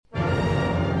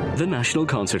The National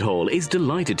Concert Hall is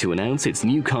delighted to announce its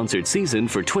new concert season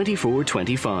for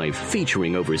 24-25,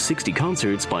 featuring over 60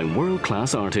 concerts by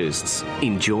world-class artists.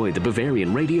 Enjoy the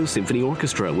Bavarian Radio Symphony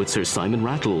Orchestra with Sir Simon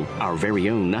Rattle, our very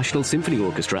own National Symphony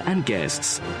Orchestra and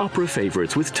guests, opera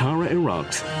favourites with Tara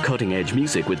Erocht, cutting-edge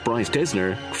music with Bryce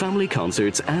Desner, family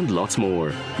concerts and lots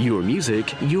more. Your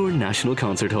music, your National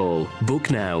Concert Hall.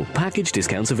 Book now. Package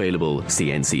discounts available.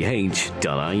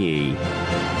 cnch.ie.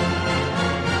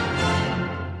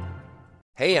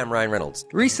 Hey, I'm Ryan Reynolds.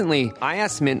 Recently, I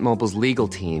asked Mint Mobile's legal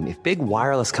team if big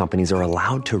wireless companies are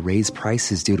allowed to raise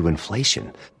prices due to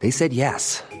inflation. They said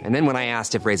yes. And then when I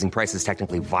asked if raising prices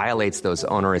technically violates those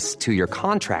onerous 2-year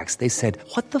contracts, they said,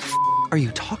 "What the f*** are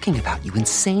you talking about, you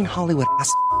insane Hollywood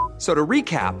ass?" So to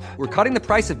recap, we're cutting the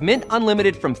price of Mint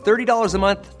Unlimited from $30 a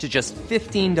month to just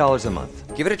 $15 a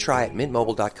month. Give it a try at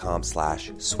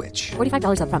mintmobile.com/switch.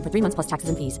 $45 up front for 3 months plus taxes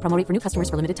and fees. Promo rate for new customers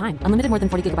for limited time. Unlimited more than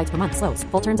 40 gigabytes per month. Slows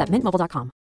full terms at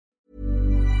mintmobile.com.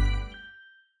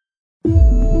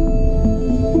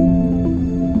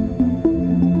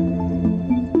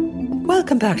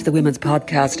 Welcome back to the Women's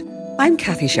Podcast. I'm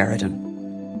Kathy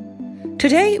Sheridan.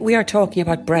 Today we are talking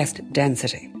about breast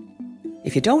density.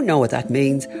 If you don't know what that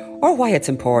means or why it's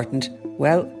important,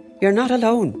 well, you're not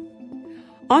alone.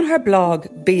 On her blog,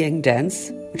 Being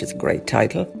Dense, which is a great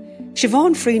title,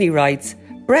 Siobhan Freeney writes,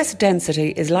 "Breast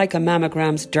density is like a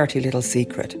mammogram's dirty little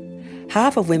secret.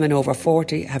 Half of women over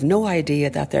 40 have no idea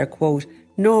that their, quote,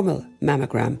 normal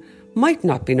mammogram might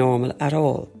not be normal at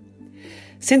all."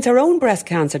 Since her own breast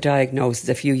cancer diagnosis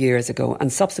a few years ago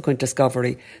and subsequent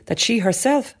discovery that she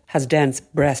herself has dense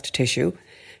breast tissue,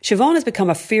 Siobhan has become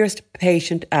a fierce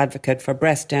patient advocate for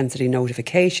breast density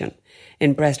notification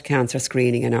in breast cancer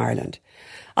screening in Ireland.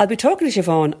 I'll be talking to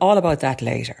Siobhan all about that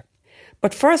later.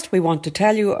 But first we want to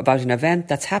tell you about an event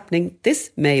that's happening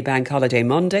this May Bank Holiday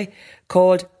Monday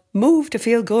called Move to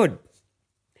Feel Good.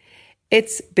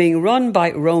 It's being run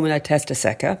by Romana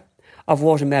Testaseca of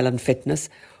Watermelon Fitness,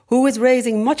 who is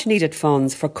raising much needed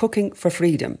funds for Cooking for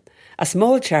Freedom, a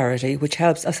small charity which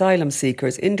helps asylum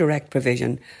seekers in direct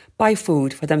provision buy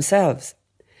food for themselves.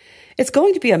 It's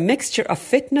going to be a mixture of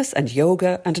fitness and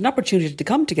yoga and an opportunity to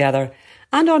come together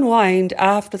and unwind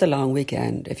after the long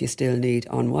weekend if you still need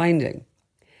unwinding.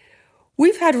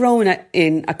 We've had Rona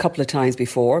in a couple of times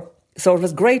before, so it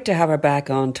was great to have her back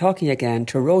on talking again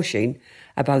to Roisin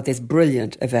about this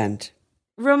brilliant event.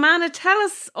 Romana, tell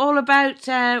us all about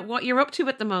what you're up to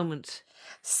at the moment.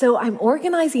 So I'm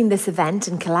organising this event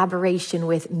in collaboration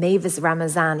with Mavis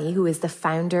Ramazani, who is the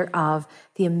founder of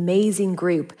the amazing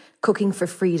group Cooking for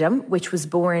Freedom, which was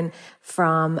born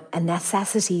from a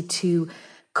necessity to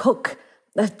cook,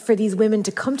 for these women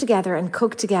to come together and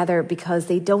cook together because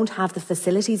they don't have the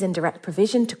facilities in direct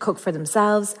provision to cook for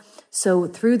themselves. So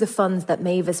through the funds that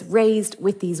Mavis raised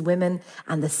with these women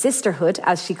and the sisterhood,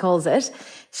 as she calls it,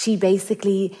 she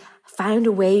basically found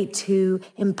a way to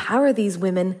empower these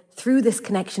women through this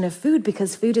connection of food,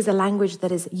 because food is a language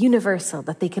that is universal,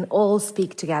 that they can all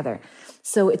speak together.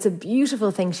 So it's a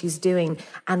beautiful thing she's doing.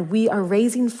 And we are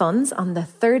raising funds on the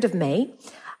 3rd of May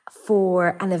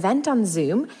for an event on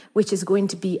Zoom, which is going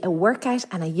to be a workout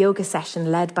and a yoga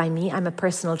session led by me. I'm a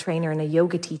personal trainer and a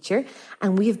yoga teacher.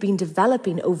 And we have been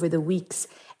developing over the weeks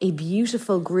a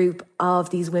beautiful group of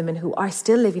these women who are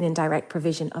still living in direct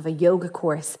provision of a yoga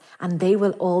course, and they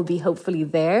will all be hopefully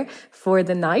there for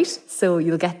the night, so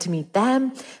you'll get to meet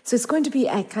them. So it's going to be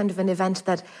a kind of an event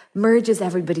that merges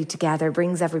everybody together,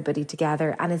 brings everybody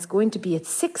together, and it's going to be at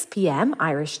 6 p.m.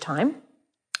 Irish time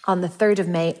on the 3rd of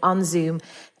May on Zoom.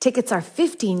 Tickets are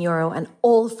 €15 and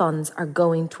all funds are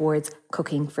going towards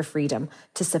Cooking for Freedom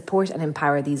to support and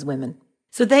empower these women.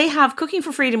 So they have Cooking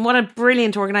for Freedom. What a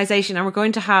brilliant organisation. And we're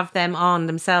going to have them on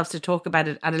themselves to talk about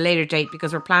it at a later date,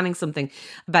 because we're planning something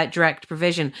about direct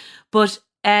provision. But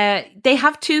they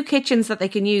have 2 kitchens that they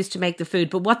can use to make the food.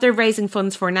 But what they're raising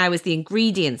funds for now is the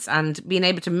ingredients and being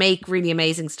able to make really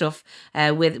amazing stuff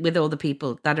with all the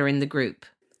people that are in the group.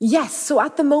 Yes, so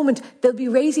at the moment, they'll be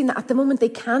raising that. At the moment, they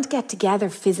can't get together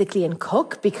physically and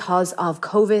cook because of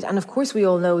COVID. And of course, we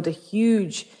all know the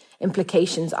huge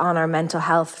implications on our mental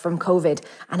health from COVID.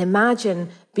 And imagine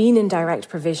being in direct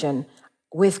provision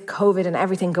with COVID and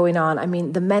everything going on. I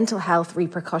mean, the mental health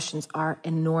repercussions are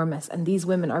enormous. And these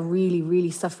women are really,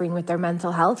 really suffering with their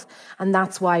mental health. And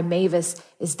that's why Mavis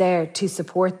is there to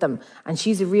support them. And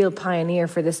she's a real pioneer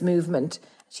for this movement.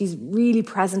 She's really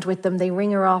present with them. They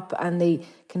ring her up and they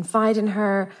confide in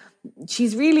her.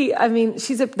 She's really, I mean,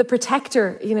 she's the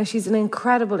protector. You know, she's an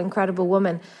incredible, incredible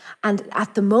woman. And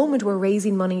at the moment, we're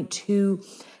raising money to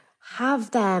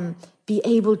have them be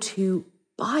able to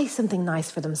buy something nice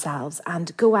for themselves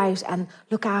and go out and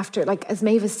look after, like as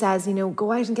Mavis says,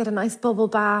 go out and get a nice bubble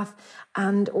bath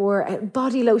or a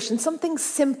body lotion, something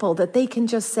simple that they can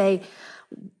just say,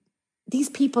 these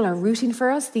people are rooting for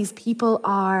us. These people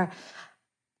are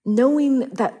knowing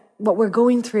that what we're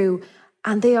going through,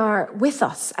 and they are with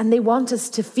us, and they want us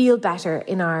to feel better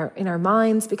in our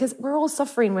minds, because we're all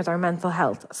suffering with our mental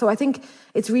health. So I think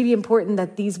it's really important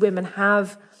that these women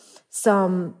have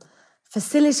some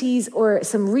facilities or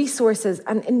some resources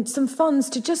and some funds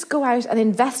to just go out and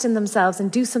invest in themselves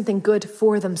and do something good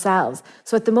for themselves.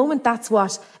 So at the moment, that's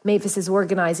what Mavis is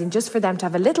organising, just for them to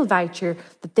have a little voucher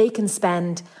that they can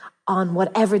spend on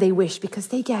whatever they wish, because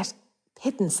they get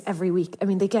pittance every week. I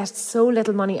mean, they get so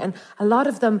little money, and a lot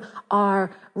of them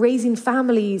are raising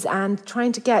families and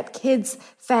trying to get kids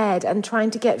fed and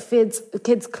trying to get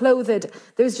kids clothed.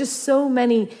 There's just so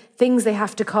many things they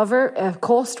have to cover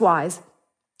cost-wise,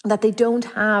 that they don't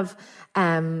have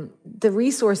the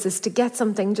resources to get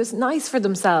something just nice for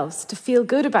themselves, to feel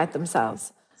good about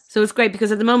themselves. So it's great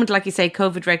because at the moment, like you say,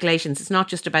 COVID regulations, it's not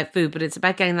just about food, but it's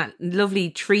about getting that lovely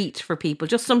treat for people,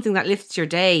 just something that lifts your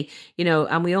day,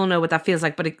 and we all know what that feels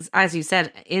like. But it's, as you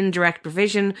said, indirect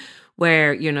provision,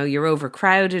 where, you're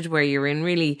overcrowded, where you're in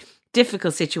really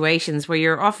difficult situations, where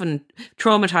you're often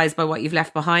traumatized by what you've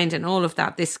left behind and all of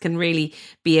that. This can really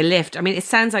be a lift. I mean, it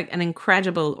sounds like an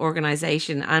incredible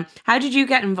organisation. And how did you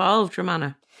get involved,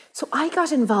 Romana? So I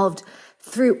got involved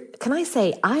through, can I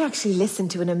say, I actually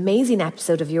listened to an amazing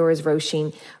episode of yours,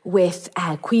 Roisin, with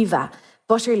Caoimhe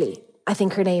Butterly, I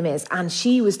think her name is, and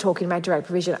she was talking about direct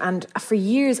provision. And for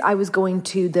years I was going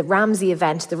to the Ramsey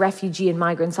event, the Refugee and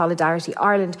Migrant Solidarity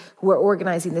Ireland, who were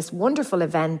organising this wonderful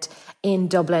event in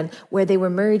Dublin, where they were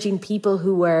merging people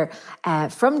who were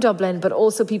from Dublin, but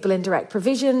also people in direct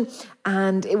provision.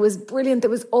 And it was brilliant. There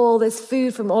was all this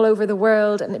food from all over the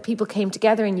world, and people came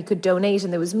together and you could donate,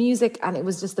 and there was music, and it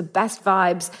was just the best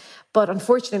vibes. But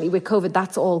unfortunately with COVID,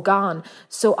 that's all gone.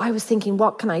 So I was thinking,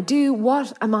 what can I do?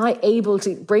 What am I able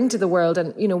to bring to the world?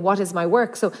 And, what is my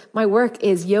work? So my work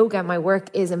is yoga. My work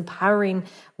is empowering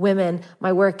women.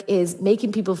 My work is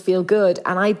making people feel good.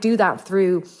 And I do that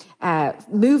through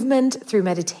movement, through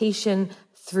meditation,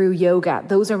 through yoga.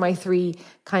 Those are my three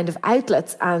kind of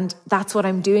outlets. And that's what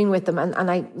I'm doing with them.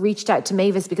 And I reached out to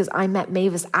Mavis because I met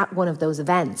Mavis at one of those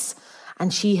events.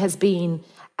 And she has been,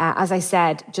 as I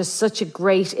said, just such a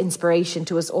great inspiration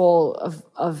to us all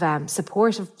of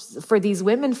support for these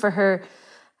women, for her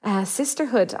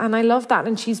sisterhood. And I love that.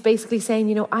 And she's basically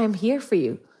saying, I am here for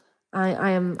you.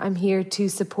 I'm here to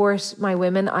support my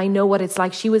women. I know what it's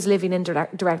like. She was living in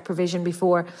direct provision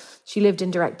before. She lived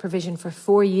in direct provision for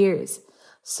 4 years.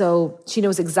 So she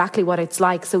knows exactly what it's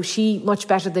like. So she, much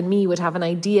better than me, would have an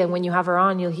idea. And when you have her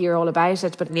on, you'll hear all about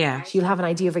it. But yeah, she'll have an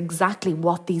idea of exactly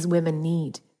what these women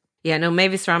need. Yeah, no,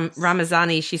 Mavis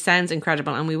Ramazani, she sounds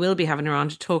incredible, and we will be having her on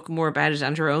to talk more about it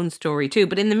and her own story too.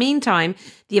 But in the meantime,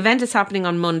 the event is happening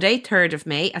on Monday, 3rd of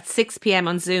May at 6 p.m.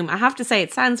 on Zoom. I have to say,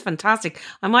 it sounds fantastic.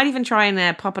 I might even try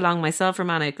and pop along myself,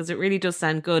 Romana, because it really does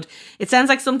sound good. It sounds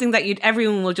like something that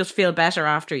everyone will just feel better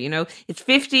after, It's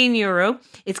 €15.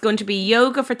 It's going to be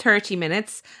yoga for 30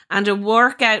 minutes and a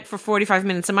workout for 45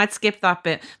 minutes. I might skip that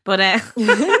bit, but...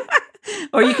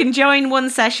 Or you can join one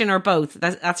session or both.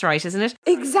 That's right, isn't it?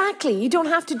 Exactly. You don't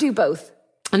have to do both.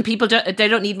 And people, they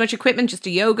don't need much equipment, just a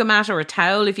yoga mat or a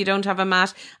towel if you don't have a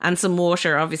mat, and some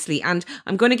water, obviously. And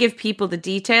I'm going to give people the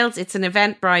details. It's an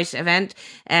Eventbrite event.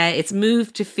 It's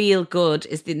Move to Feel Good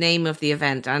is the name of the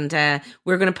event. And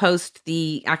we're going to post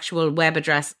the actual web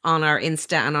address on our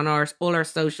Insta and on all our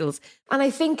socials. And I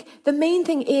think the main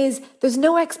thing is there's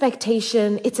no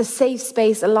expectation. It's a safe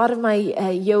space. A lot of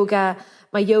my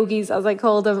my yogis, as I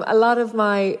call them, a lot of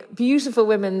my beautiful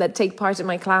women that take part in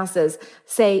my classes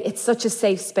say it's such a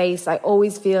safe space. I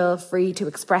always feel free to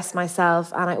express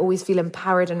myself, and I always feel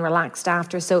empowered and relaxed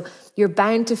after. So you're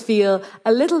bound to feel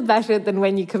a little better than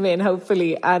when you come in,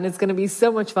 hopefully. And it's going to be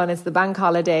so much fun. It's the bank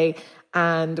holiday,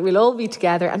 and we'll all be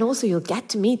together. And also you'll get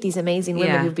to meet these amazing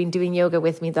women who've been doing yoga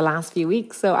with me the last few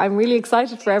weeks. So I'm really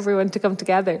excited for everyone to come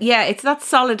together. Yeah, it's that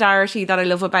solidarity that I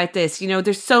love about this.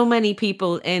 There's so many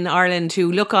people in Ireland who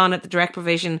look on at the direct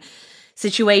provision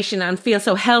situation and feel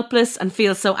so helpless and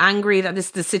feel so angry that this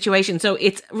is the situation. So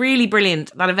it's really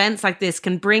brilliant that events like this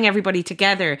can bring everybody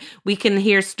together. We can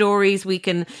hear stories, we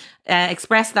can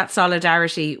express that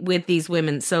solidarity with these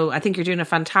women. So I think you're doing a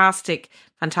fantastic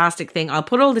thing. I'll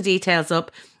put all the details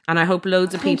up, and I hope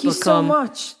loads of people come. Thank you so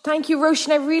much. Thank you,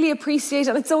 Roisin. I really appreciate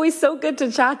it. It's always so good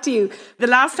to chat to you. The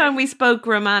last time we spoke,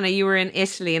 Romana, you were in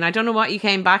Italy, and I don't know what you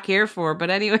came back here for, but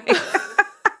anyway.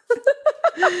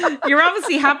 You're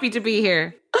obviously happy to be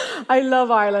here. I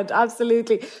love Ireland,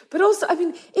 absolutely. But also, I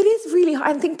mean, it is really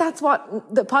hard. I think that's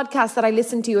what the podcast that I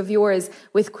listened to of yours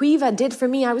with Quiva did for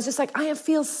me. I was just like, I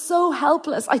feel so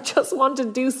helpless. I just want to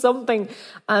do something.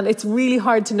 And it's really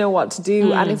hard to know what to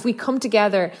do. And if we come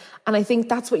together, and I think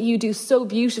that's what you do so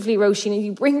beautifully, Roisin,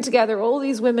 you bring together all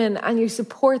these women and you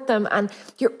support them and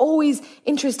you're always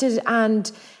interested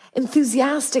and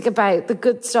enthusiastic about the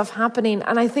good stuff happening.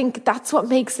 And I think that's what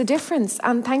makes the difference.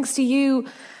 And thanks to you,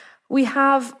 we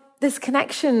have this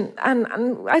connection. And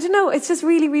I don't know, it's just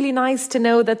really, really nice to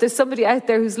know that there's somebody out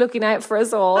there who's looking out for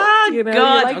us all. Oh,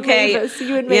 God, like okay. Mavis.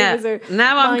 You and Mavis are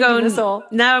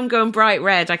now I'm going bright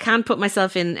red. I can't put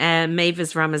myself in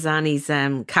Mavis Ramazani's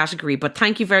category, but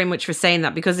thank you very much for saying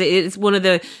that, because it is one of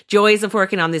the joys of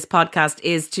working on this podcast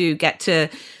is to get to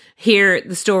hear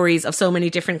the stories of so many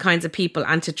different kinds of people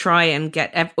and to try and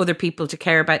get other people to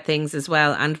care about things as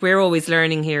well. And we're always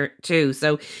learning here too.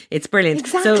 So it's brilliant.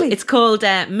 Exactly. So it's called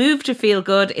Move to Feel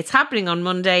Good. It's happening on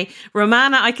Monday.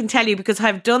 Romana, I can tell you, because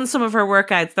I've done some of her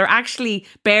workouts, they're actually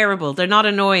bearable. They're not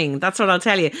annoying. That's what I'll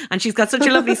tell you. And she's got such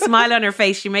a lovely smile on her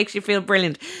face. She makes you feel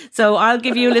brilliant. So I'll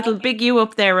give you a little big you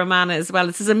up there, Romana, as well.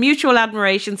 This is a Mutual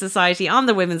Admiration Society on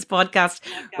the Women's Podcast.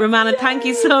 Romana, thank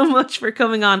you so much for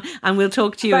coming on, and we'll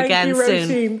talk to you again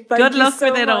soon. Good luck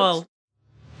with it all.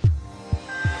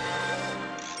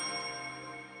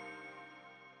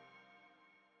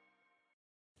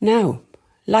 Now,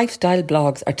 lifestyle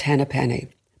blogs are 10 a penny,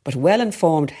 but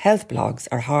well-informed health blogs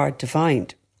are hard to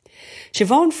find.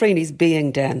 Siobhan Freeney's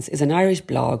Being Dense is an Irish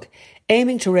blog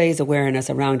aiming to raise awareness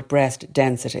around breast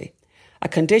density, a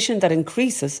condition that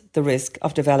increases the risk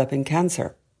of developing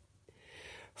cancer.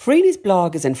 Freeney's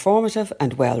blog is informative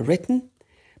and well written,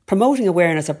 promoting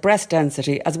awareness of breast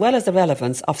density as well as the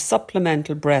relevance of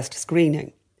supplemental breast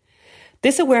screening.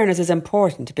 This awareness is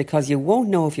important because you won't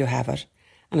know if you have it,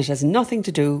 and it has nothing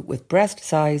to do with breast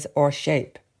size or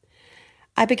shape.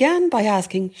 I began by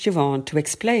asking Siobhan to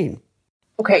explain.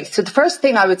 Okay, so the first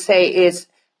thing I would say is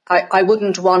I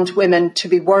wouldn't want women to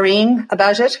be worrying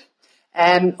about it,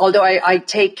 although I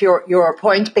take your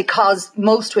point, because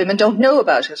most women don't know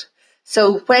about it.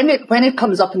 So when it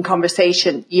comes up in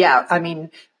conversation, yeah, I mean,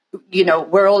 you know,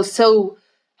 we're all so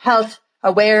health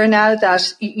aware now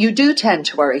that you do tend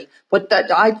to worry. But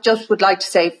that I just would like to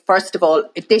say, first of all,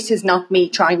 this is not me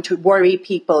trying to worry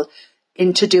people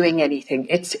into doing anything.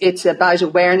 It's about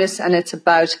awareness, and it's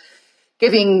about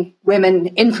giving women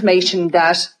information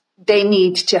that they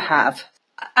need to have.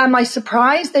 Am I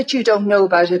surprised that you don't know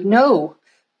about it? No,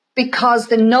 because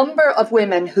the number of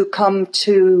women who come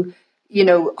to, you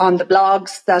know, on the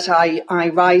blogs that I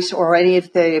write, or any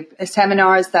of the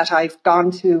seminars that I've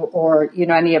gone to, or, you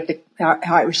know, any of the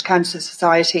Irish Cancer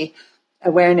Society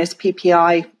awareness,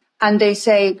 PPI, and they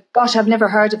say, gosh, I've never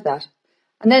heard of that.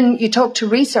 And then you talk to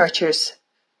researchers.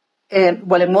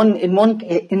 Well, in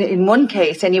one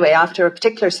case anyway, after a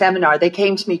particular seminar, they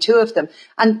came to me, 2 of them,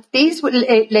 and these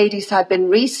ladies had been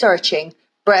researching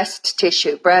breast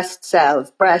tissue, breast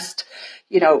cells, breast,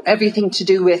 you know, everything to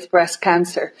do with breast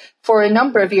cancer for a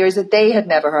number of years, that they had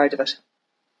never heard of it.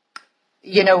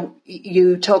 You know,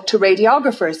 you talk to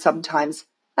radiographers sometimes,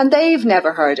 and they've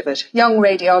never heard of it. Young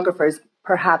radiographers,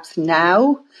 perhaps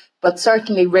now, but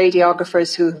certainly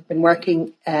radiographers who have been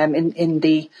working in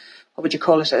the, what would you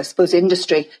call it, I suppose,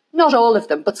 industry. Not all of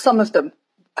them, but some of them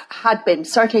had been,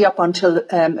 certainly up until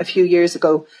a few years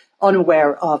ago,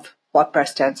 unaware of what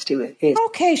breast density is.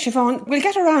 OK, Siobhan, we'll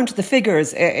get around to the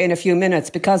figures in a few minutes,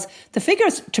 because the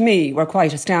figures to me were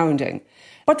quite astounding.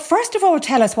 But first of all,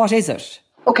 tell us, what is it?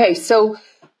 OK, so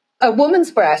a woman's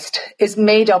breast is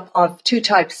made up of 2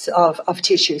 types of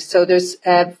tissue. So there's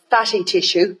fatty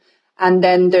tissue, and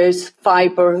then there's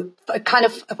fiber, kind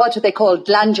of what do they call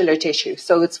glandular tissue.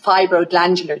 So it's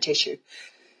fibroglandular tissue.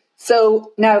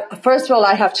 So now, first of all,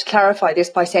 I have to clarify this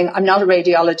by saying I'm not a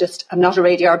radiologist, I'm not a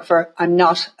radiographer, I'm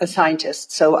not a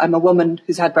scientist. So I'm a woman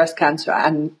who's had breast cancer,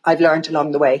 and I've learned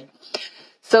along the way.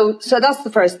 So that's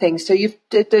the first thing. So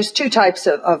there's 2 types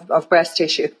of breast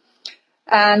tissue.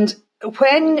 And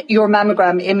when your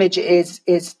mammogram image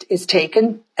is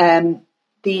taken,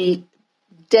 the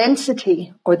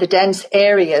density, or the dense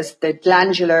areas, the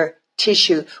glandular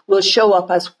tissue, will show up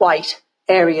as white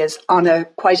areas on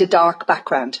quite a dark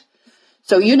background.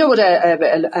 So you know what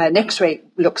an X-ray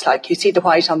looks like. You see the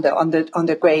white on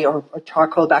the grey or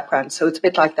charcoal background. So it's a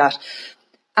bit like that.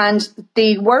 And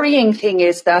the worrying thing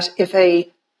is that if a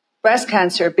breast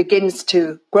cancer begins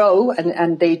to grow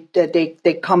and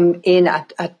they come in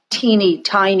at a teeny,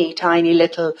 tiny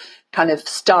little kind of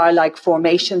star-like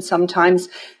formation sometimes,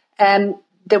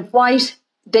 the white,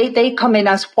 they come in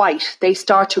as white. They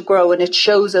start to grow, and it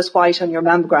shows as white on your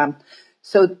mammogram.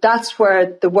 So that's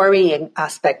where the worrying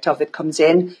aspect of it comes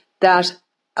in, that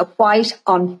a white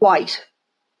on white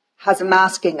has a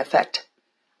masking effect.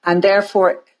 And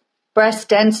therefore, breast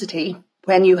density,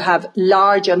 when you have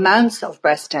large amounts of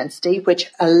breast density,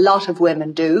 which a lot of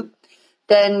women do,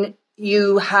 then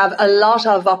you have a lot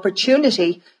of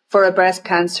opportunity for a breast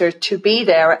cancer to be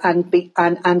there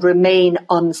and remain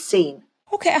unseen.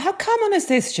 Okay, how common is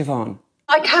this, Siobhan?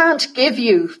 I can't give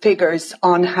you figures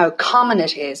on how common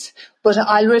it is, but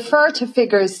I'll refer to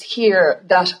figures here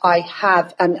that I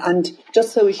have, and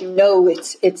just so as you know,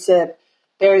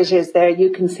 there it is. There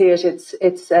you can see it.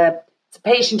 It's a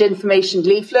patient information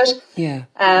leaflet. Yeah.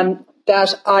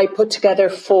 That I put together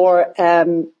for.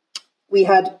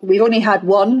 We've only had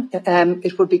one.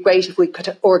 It would be great if we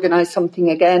could organise something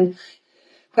again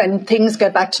when things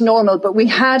get back to normal. But we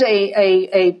had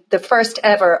the first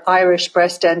ever Irish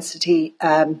breast density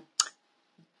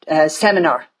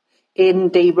seminar in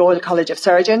the Royal College of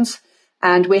Surgeons,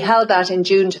 and we held that in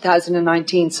June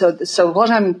 2019. So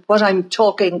what I'm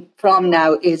talking from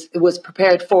now was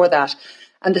prepared for that,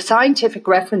 and the scientific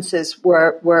references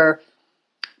were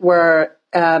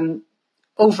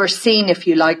overseen, if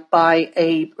you like, by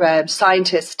a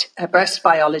scientist, a breast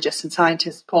biologist and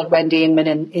scientist called Wendy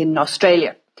Inman in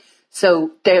Australia.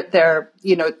 So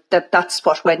that's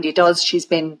what Wendy does. She's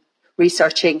been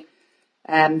researching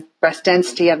breast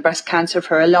density and breast cancer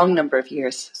for a long number of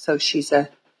years. So she's a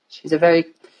very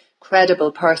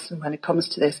credible person when it comes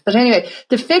to this. But anyway,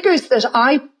 the figures that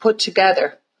I put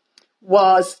together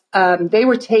was they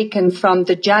were taken from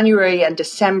the January and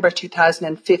December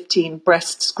 2015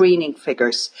 breast screening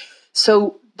figures.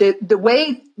 So the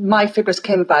way my figures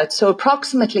came about, so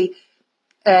approximately,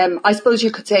 I suppose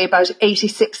you could say about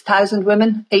 86,000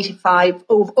 women,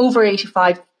 over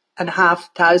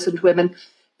 85,500 women,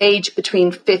 aged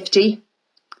between 50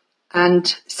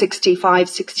 and 65,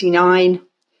 69,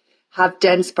 have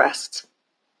dense breasts.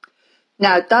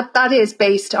 Now, that is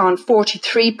based on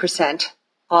 43%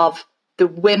 of the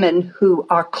women who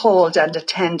are called and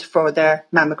attend for their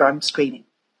mammogram screening.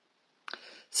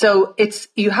 So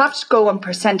you have to go on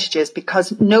percentages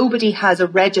because nobody has a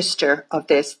register of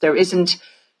this. There isn't,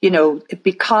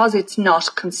 because it's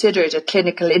not considered a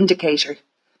clinical indicator,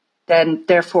 then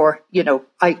therefore,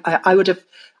 I've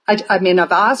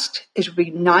asked, it would be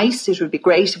nice, it would be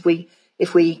great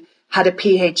if we had a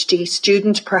PhD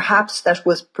student perhaps that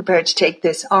was prepared to take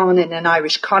this on in an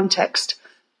Irish context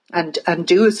and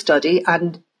do a study.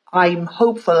 And I'm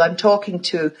hopeful, I'm talking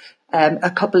to a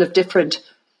couple of different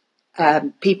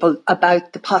people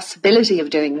about the possibility of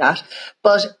doing that,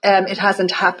 but it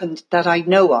hasn't happened that I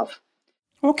know of.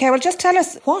 Okay, well, just tell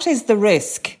us, what is the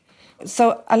risk?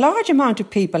 So a large amount of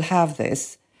people have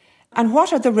this, and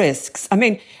what are the risks? I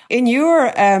mean, in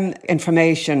your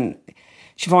information,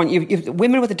 Siobhan,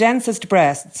 women with the densest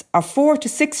breasts are 4 to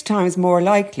 6 times more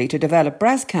likely to develop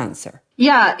breast cancer.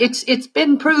 Yeah, it's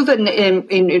been proven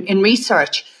in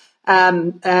research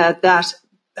that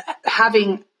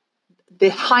having the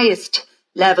highest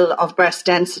level of breast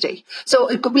density. So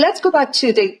let's go back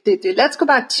to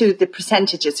the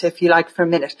percentages, if you like, for a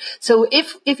minute. So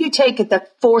if you take it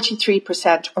that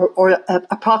 43% or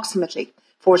approximately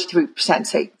 43%,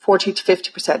 say 40 to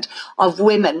 50% of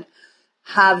women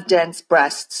have dense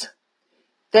breasts,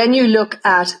 then you look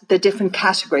at the different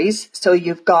categories. So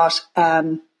you've got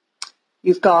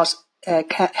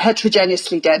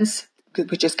heterogeneously dense,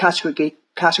 which is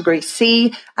category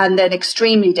C, and then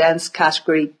extremely dense,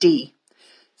 category D.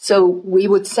 So we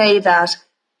would say that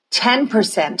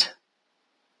 10%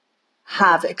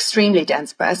 have extremely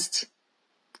dense breasts,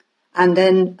 and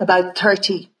then about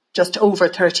 30, just over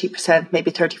 30%,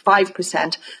 maybe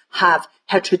 35% have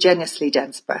heterogeneously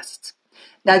dense breasts.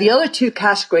 Now, the other two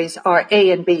categories are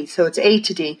A and B, so it's A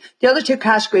to D. The other two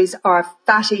categories are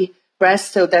fatty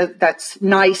breasts, so that's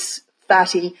nice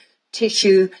fatty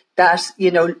tissue that,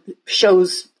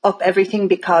 shows up everything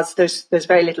because there's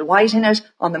very little white in it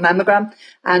on the mammogram.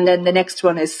 And then the next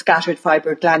one is scattered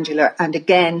fibroglandular. And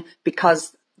again,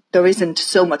 because there isn't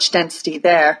so much density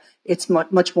there, it's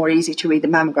much more easy to read the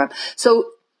mammogram.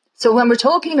 So when we're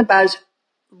talking about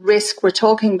risk, we're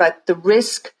talking about the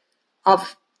risk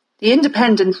of the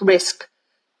independent risk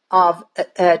of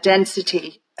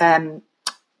density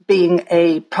being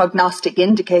a prognostic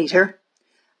indicator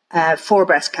for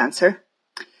breast cancer,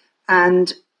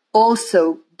 and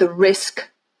also the risk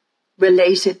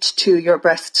related to your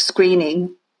breast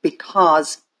screening,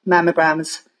 because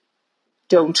mammograms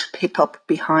don't pick up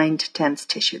behind dense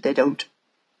tissue. They don't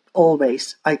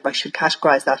always. I should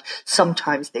categorise that.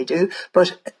 Sometimes they do,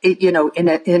 but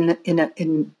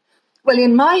in Well,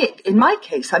 in my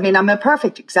case, I mean, I'm a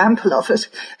perfect example of it.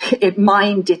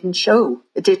 Mine didn't show.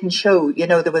 It didn't show. You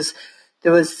know, there was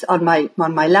on my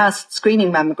last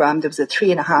screening mammogram, there was a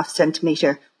 3.5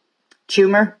 centimetre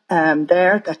tumour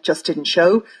there that just didn't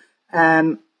show.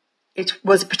 It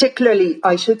was particularly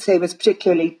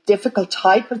difficult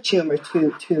type of tumour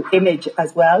to image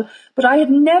as well. But I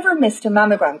had never missed a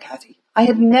mammogram, Cathy. I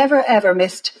had never ever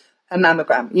missed a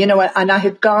mammogram, you know, and I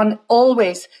had gone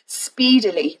always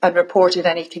speedily and reported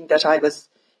anything that I was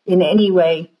in any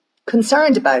way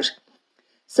concerned about.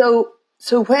 So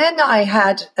when I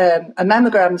had a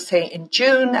mammogram, say in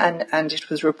June, and it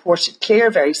was reported clear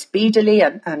very speedily,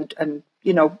 and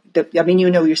you know, you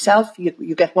know yourself,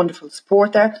 you get wonderful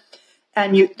support there,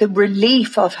 and the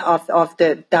relief of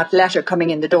that letter coming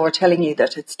in the door telling you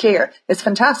that it's clear is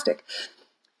fantastic.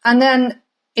 And then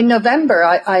in November,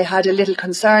 I had a little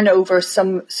concern over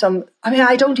some. I mean,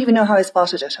 I don't even know how I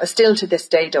spotted it. I still to this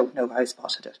day don't know how I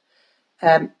spotted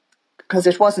it, because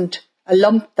it wasn't a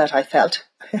lump that I felt.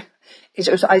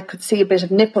 I could see a bit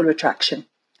of nipple retraction,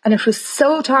 and it was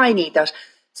so tiny that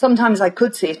sometimes I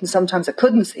could see it and sometimes I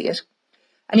couldn't see it.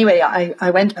 Anyway,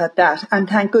 I went about that, and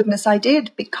thank goodness I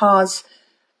did, because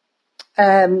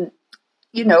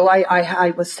you know,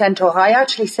 I was sent off. I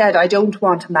actually said, I don't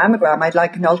want a mammogram. I'd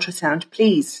like an ultrasound,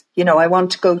 please. You know, I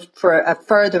want to go for a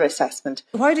further assessment.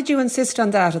 Why did you insist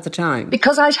on that at the time?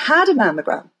 Because I'd had a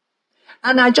mammogram.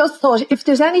 And I just thought, if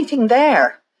there's anything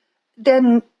there,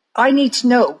 then I need to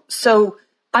know. So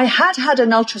I had an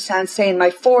ultrasound, say, in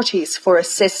my 40s for a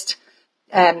cyst.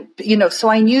 You know, so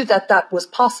I knew that was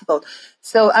possible.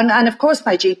 So, and of course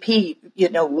my GP, you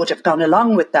know, would have gone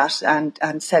along with that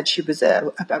and said she was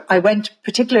I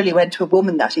particularly went to a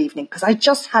woman that evening because I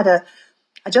just had a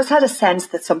sense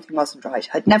that something wasn't right.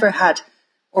 I'd never had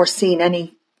or seen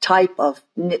any type of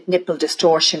nipple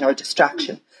distortion or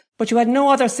distraction. But you had no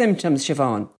other symptoms,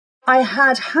 Siobhan? I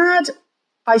had,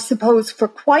 I suppose, for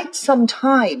quite some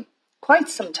time,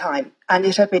 and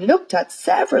it had been looked at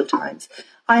several times.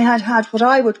 I had what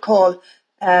I would call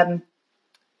an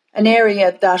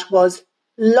area that was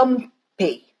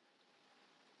lumpy.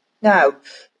 Now,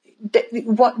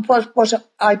 what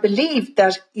I believe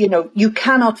that, you know, you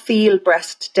cannot feel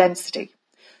breast density.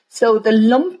 So the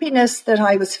lumpiness that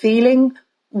I was feeling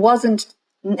wasn't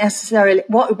necessarily,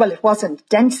 well, it wasn't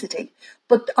density,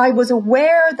 but I was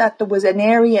aware that there was an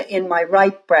area in my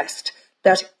right breast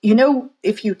that, you know,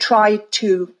 if you tried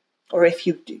to, or if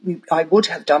I would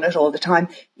have done it all the time,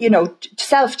 you know,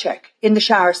 self-check in the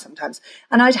shower sometimes.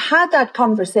 And I'd had that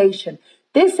conversation.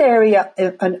 This area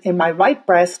in my right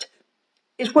breast,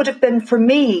 it would have been for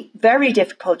me very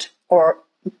difficult or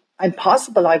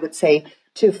impossible, I would say,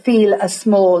 to feel a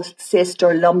small cyst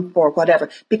or lump or whatever,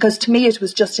 because to me it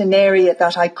was just an area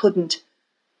that I couldn't,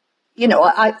 you know,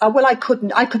 I could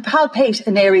palpate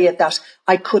an area that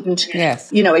I couldn't,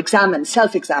 you know,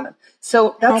 self-examine.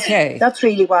 So that's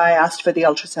really why I asked for the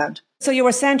ultrasound. So you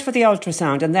were sent for the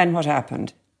ultrasound, and then what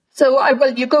happened? So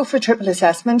you go for a triple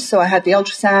assessment. So I had the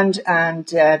ultrasound, and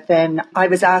then I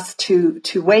was asked to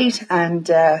wait, and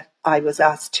I was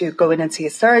asked to go in and see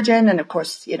a surgeon. And of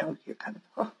course, you know, you're kind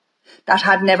of, that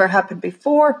had never happened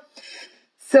before.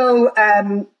 So,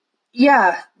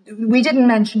 we didn't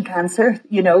mention cancer,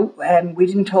 you know, we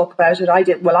didn't talk about it. I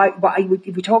did.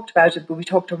 We talked about it, but we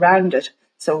talked around it.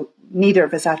 So neither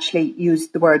of us actually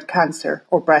used the word cancer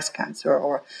or breast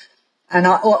cancer and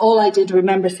all I did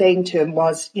remember saying to him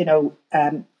was, you know,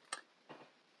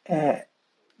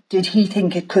 did he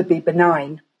think it could be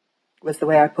benign, was the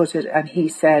way I put it. And he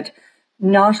said,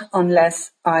 not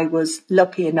unless I was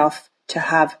lucky enough to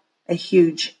have a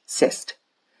huge cyst.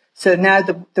 So now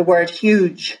the word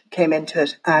huge came into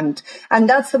it, and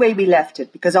that's the way we left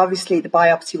it, because obviously the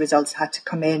biopsy results had to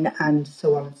come in and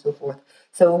so on and so forth.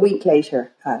 So a week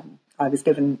later, I was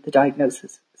given the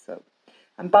diagnosis. So,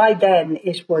 and by then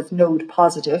it was node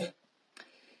positive,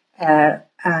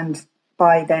 and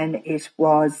by then it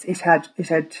had.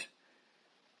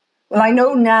 Well, I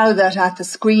know now that at the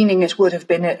screening it would have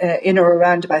been in or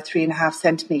around about 3.5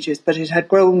 centimetres, but it had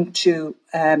grown to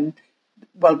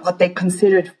what they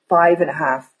considered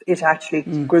 5.5. It actually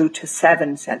grew to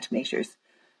 7 centimetres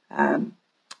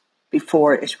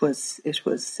before it was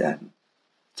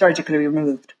surgically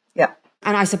removed. Yeah.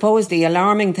 And I suppose the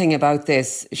alarming thing about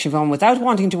this, Siobhan, without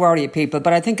wanting to worry people,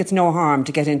 but I think it's no harm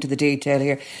to get into the detail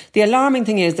here. The alarming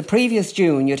thing is the previous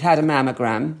June you'd had a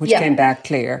mammogram, which came back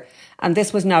clear. And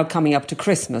this was now coming up to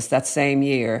Christmas that same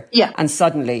year. Yeah. And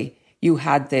suddenly you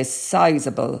had this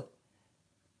sizable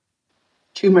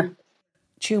tumour.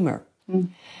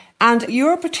 And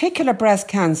your particular breast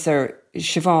cancer,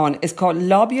 Siobhan, is called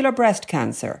lobular breast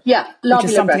cancer. Yeah, lobular breast cancer. Which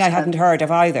is something I hadn't heard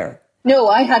of either. No,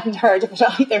 I hadn't heard of it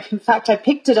either. In fact, I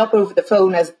picked it up over the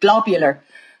phone as globular,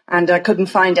 and I couldn't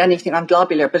find anything on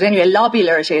globular. But anyway,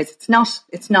 lobular it is.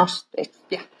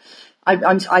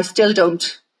 I still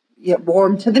don't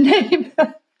warm to the name.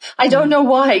 I don't know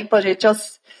why, but it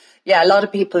just, a lot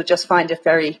of people just find it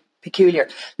very peculiar.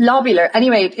 Lobular.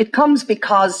 Anyway, it comes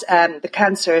because the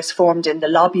cancer is formed in the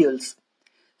lobules.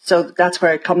 So that's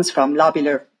where it comes from,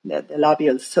 lobular, the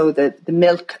lobules. So the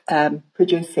milk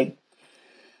producing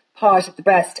part of the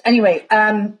breast. Anyway,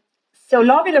 so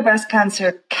lobular breast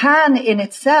cancer can in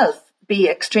itself be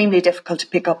extremely difficult to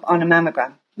pick up on a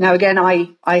mammogram. Now, again,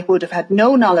 I would have had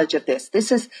no knowledge of this.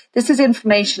 This is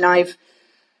information I've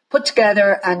put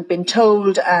together and been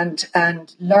told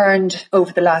and learned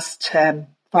over the last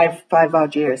five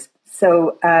odd years.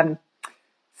 So there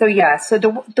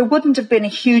wouldn't have been a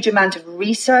huge amount of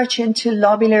research into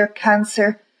lobular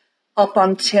cancer up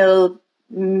until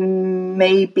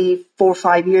maybe 4 or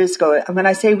 5 years ago. And when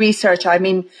I say research, I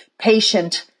mean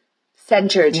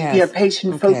patient-centered,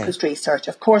 patient-focused research.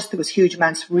 Of course, there was huge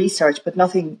amounts of research, but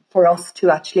nothing for us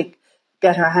to actually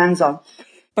get our hands on.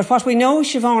 But what we know,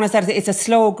 Siobhan, is that it's a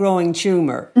slow-growing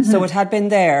tumour. Mm-hmm. So it had been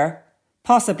there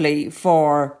possibly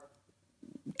for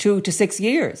 2 to 6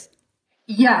 years.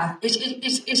 Yeah,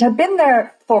 it had been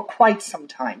there for quite some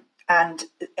time. And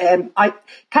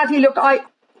Kathy, look, I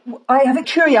have a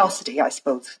curiosity, I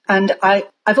suppose. And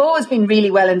I've always been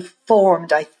really well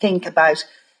informed, I think, about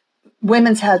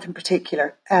women's health in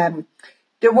particular.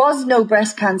 There was no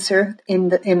breast cancer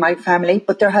in my family,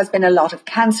 but there has been a lot of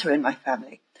cancer in my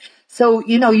family. So,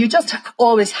 you just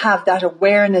always have that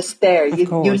awareness there.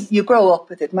 You grow up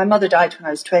with it. My mother died when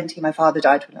I was 20. My father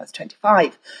died when I was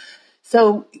 25.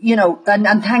 So,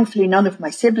 and thankfully none of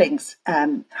my siblings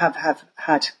have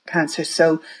had cancer.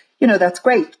 So, that's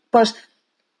great. But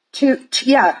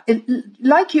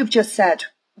like you've just said,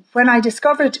 when I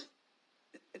discovered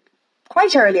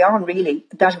quite early on, really,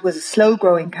 that it was a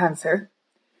slow-growing cancer,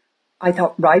 I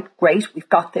thought, right, great, we've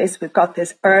got this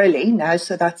early now,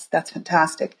 so that's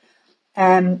fantastic.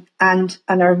 And I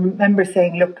remember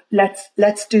saying, look,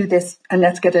 let's do this and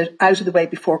let's get it out of the way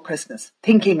before Christmas,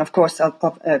 thinking, of course,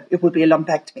 of it would be a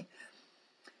lumpectomy.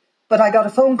 But I got a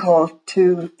phone call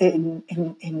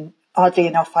in oddly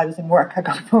enough, I was in work. I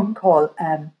got a phone call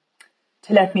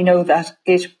to let me know that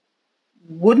it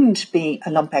wouldn't be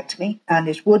a lumpectomy and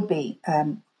it would be,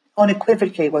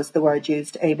 unequivocally was the word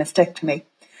used, a mastectomy.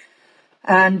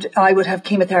 And I would have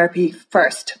chemotherapy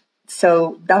first.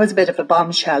 So that was a bit of a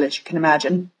bombshell, as you can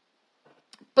imagine.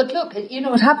 But look,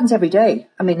 it happens every day.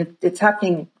 I mean, it's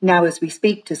happening now as we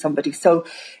speak to somebody. So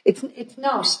it's when it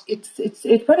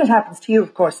happens to you,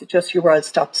 of course, it's just your world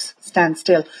stands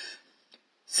still.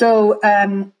 So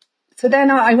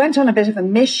then I went on a bit of a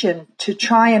mission to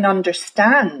try and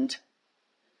understand.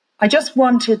 I just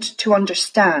wanted to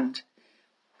understand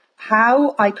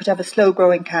how I could have a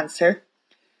slow-growing cancer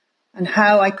and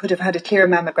how I could have had a clear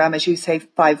mammogram, as you say,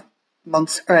 5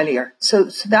 months earlier. So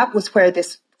that was where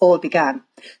this all began.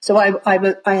 So I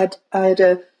had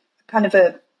a kind of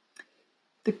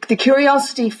the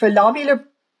curiosity for lobular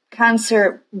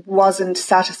cancer wasn't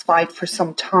satisfied for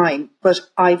some time, but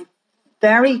I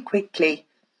very quickly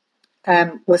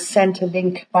was sent a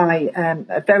link by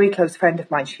a very close friend of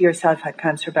mine. She herself had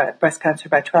breast cancer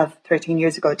about 12, 13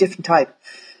 years ago, a different type.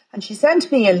 And she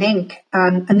sent me a link,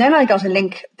 and then I got a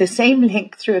link, the same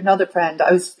link through another friend.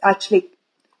 I was actually,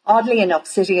 oddly enough,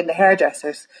 sitting in the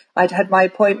hairdressers. I'd had my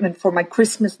appointment for my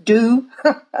Christmas do,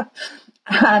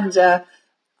 and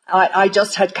I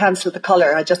just had cancelled the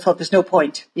colour. I just thought there's no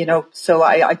point, so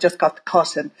I just got the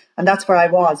cut, and that's where I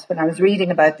was when I was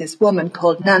reading about this woman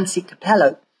called Nancy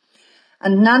Capello.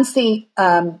 And Nancy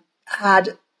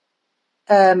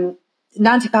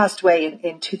Nancy passed away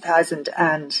in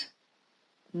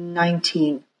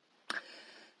 2019.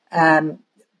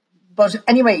 But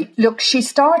anyway, look, she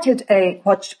started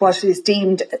what is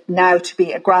deemed now to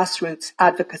be a grassroots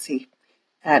advocacy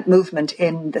movement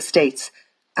in the States.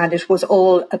 And it was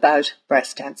all about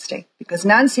breast density, because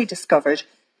Nancy discovered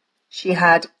she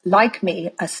had, like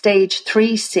me, a stage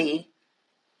 3C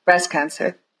breast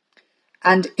cancer,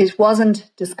 and it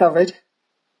wasn't discovered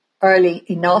early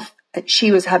enough.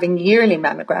 She was having yearly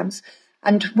mammograms.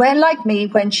 And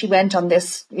when she went on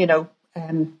this,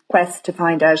 quest to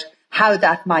find out how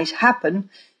that might happen,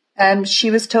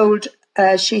 she was told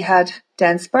she had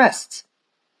dense breasts.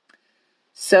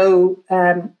 So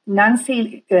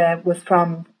Nancy was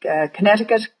from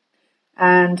Connecticut,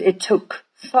 and it took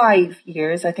 5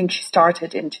 years. I think she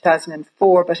started in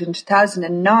 2004, but in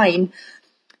 2009,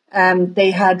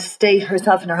 they had state,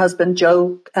 herself and her husband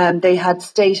Joe, they had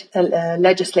state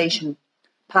legislation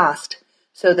passed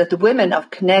so that the women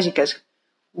of Connecticut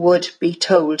would be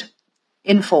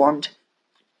informed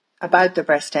about the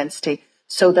breast density,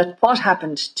 so that what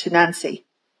happened to Nancy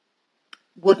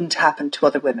wouldn't happen to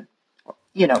other women,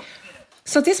 you know.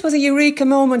 So this was a eureka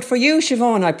moment for you,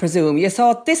 Siobhan, I presume. You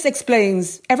thought, this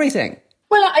explains everything.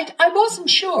 Well, I wasn't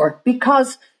sure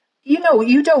because, you know,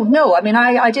 you don't know. I mean,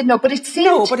 I didn't know, but it seemed...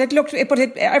 No, but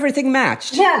everything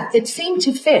matched. Yeah, it seemed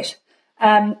to fit.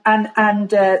 So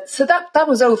that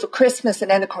was over Christmas.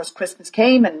 And then, of course, Christmas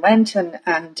came and went and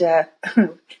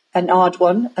an odd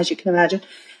one, as you can imagine.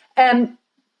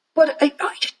 But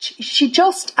she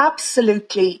just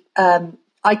absolutely...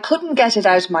 I couldn't get it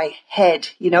out of my head,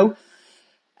 you know.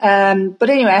 But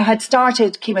anyway, I had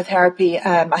started chemotherapy.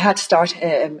 I had to start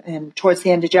towards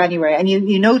the end of January. And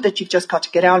you know that you've just got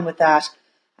to get on with that.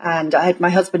 And I had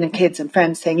my husband and kids and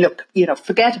friends saying, look, you know,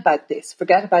 forget about this for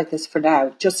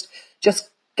now. Just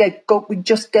get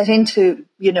into,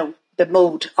 you know, the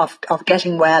mode of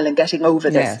getting well and getting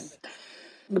over this. Yes.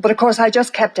 But of course, I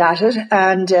just kept at it.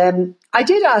 And I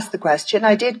did ask the question.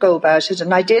 I did go about it.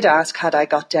 And I did ask, had I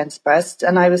got dense breasts?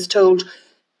 And I was told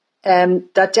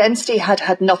that density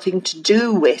had nothing to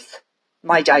do with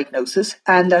my diagnosis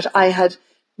and that I had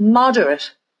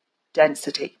moderate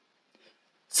density.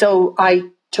 So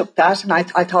I took that and I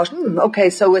thought, okay,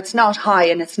 so it's not high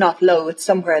and it's not low, it's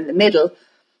somewhere in the middle,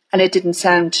 and it didn't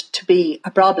sound to be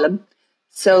a problem.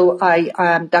 So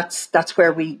that's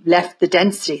where we left the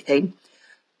density thing.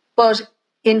 But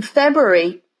in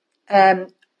February, I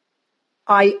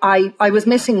was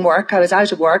missing work. I was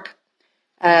out of work.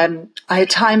 I had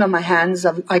time on my hands.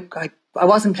 I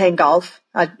wasn't playing golf.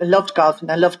 I loved golf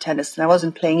and I loved tennis, and I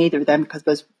wasn't playing either of them because it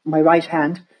was my right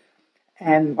hand,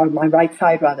 or my right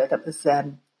side rather, that was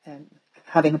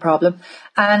having a problem.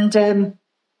 And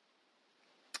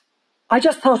I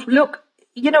just thought, look,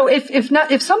 you know,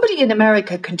 if somebody in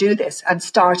America can do this and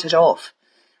start it off,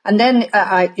 and then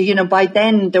by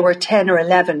then there were 10 or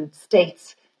 11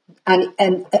 states,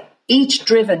 and each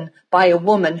driven by a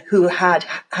woman who had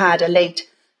a late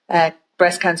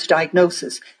breast cancer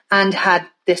diagnosis and had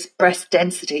this breast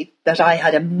density that I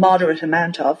had a moderate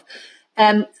amount of.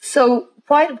 So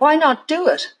why not do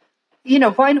it? You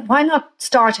know, why not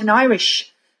start an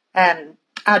Irish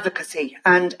advocacy?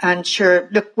 And sure,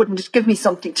 look, wouldn't it give me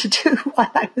something to do while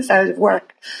I was out of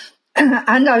work?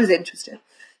 And I was interested.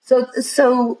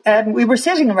 So we were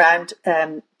sitting around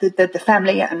the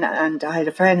family, and I had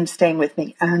a friend staying with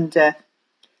me, and so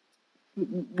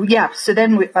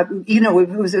then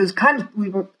it was kind of, we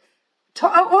were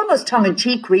almost tongue in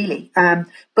cheek, really.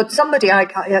 But somebody,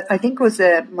 I think it was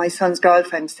my son's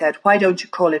girlfriend, said, "Why don't you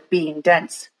call it being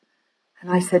dense?"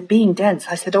 And I said, "Being dense?"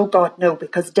 I said, "Oh God, no,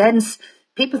 because dense,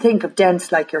 people think of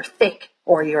dense like you're thick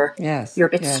or you're a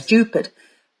bit stupid,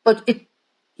 but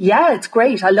it's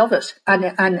great. I love it.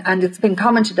 And it's been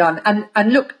commented on.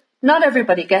 And look, not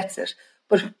everybody gets it,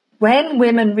 but when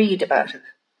women read about it,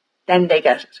 then they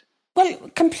get it.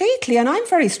 Well, completely. And I'm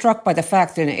very struck by the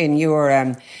fact in your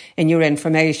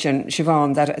information,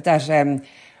 Siobhan, that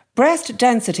breast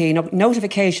density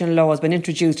notification law has been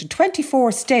introduced in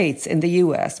 24 states in the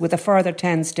US, with a further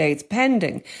 10 states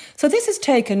pending. So this is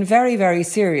taken very, very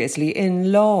seriously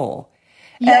in law.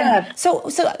 Yeah.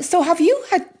 So have you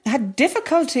had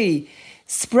difficulty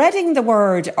spreading the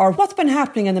word, or what's been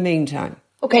happening in the meantime?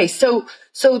 Okay, so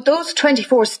those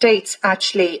 24 states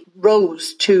actually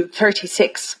rose to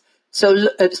 36. So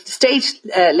state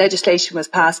legislation was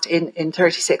passed in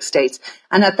 36 states,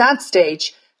 and at that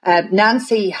stage,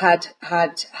 Nancy had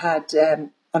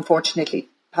unfortunately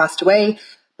passed away.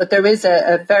 But there is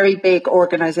a very big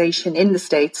organisation in the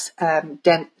states,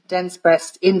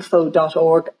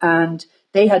 densebreastinfo.org, and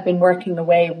they had been working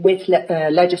away with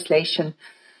legislation.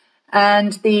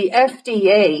 And the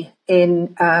FDA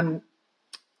in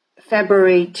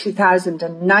February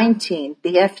 2019,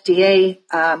 the FDA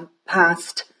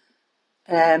passed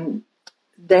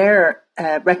their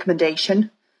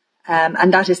recommendation,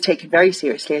 and that is taken very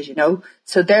seriously, as you know.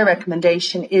 So their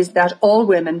recommendation is that all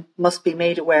women must be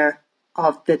made aware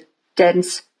of the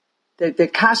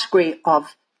category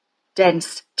of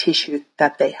dense tissue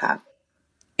that they have.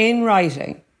 In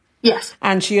writing? Yes.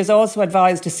 And she is also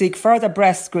advised to seek further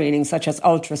breast screening, such as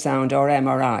ultrasound or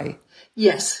MRI?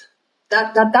 Yes.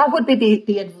 That would be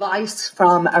the advice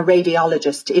from a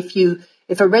radiologist. If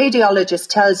a radiologist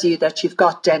tells you that you've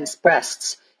got dense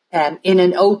breasts, in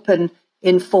an open,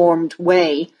 informed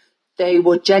way, they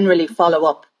would generally follow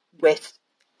up with,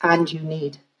 and you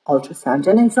need ultrasound.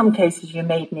 And in some cases you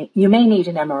may need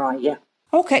an MRI, yeah.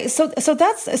 Okay, so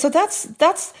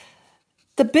that's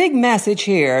the big message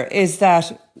here, is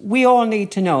that we all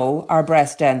need to know our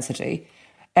breast density.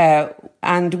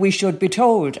 and we should be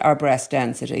told our breast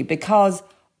density because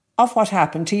of what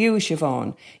happened to you,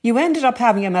 Siobhan. You ended up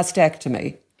having a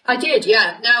mastectomy. I did,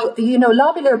 yeah. Now,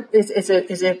 lobular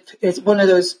is one of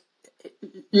those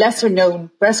lesser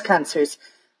known breast cancers,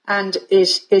 and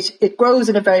it grows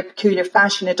in a very peculiar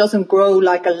fashion. It doesn't grow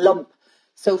like a lump.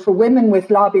 So for women with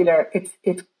lobular,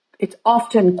 it's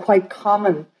often quite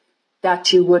common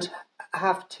that you would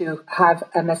have to have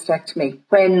a mastectomy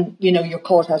when, you're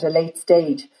caught at a late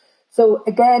stage. So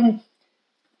again,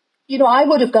 I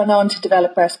would have gone on to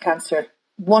develop breast cancer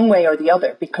one way or the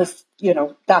other because,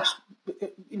 that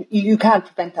you can't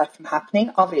prevent that from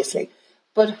happening, obviously.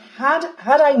 But had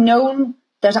I known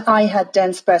that I had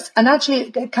dense breasts, and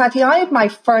actually, Kathy, I had my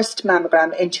first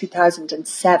mammogram in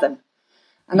 2007,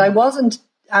 and I wasn't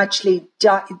actually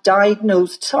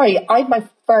diagnosed. Sorry, I had my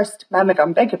first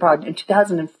mammogram, beg your pardon, in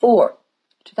 2004.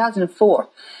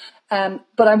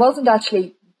 But I wasn't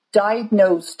actually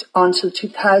diagnosed until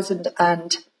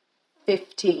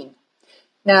 2015.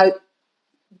 Now,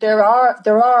 there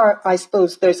are, I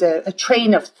suppose, there's a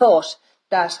train of thought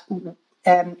that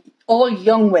all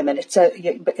young women,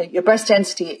 your breast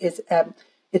density is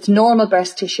it's normal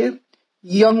breast tissue.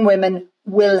 Young women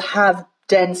will have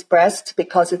dense breasts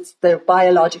because it's their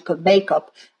biological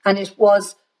makeup, and it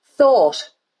was thought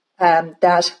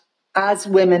that as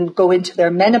women go into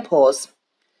their menopause,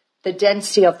 the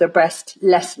density of their breast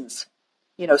lessens,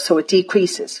 so it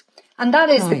decreases. And that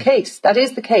is the case. That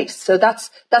is the case. So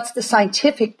that's the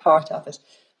scientific part of it.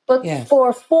 But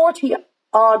for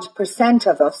 40%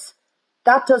 of us,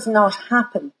 that does not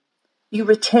happen. You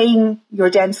retain your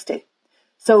density.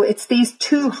 So it's these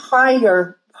two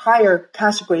higher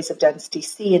categories of density,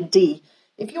 C and D.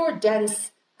 If you're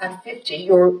dense at 50,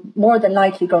 you're more than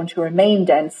likely going to remain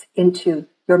dense into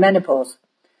your menopause.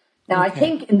 Now, I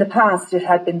think in the past it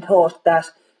had been thought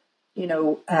that,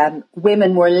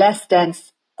 women were less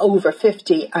dense over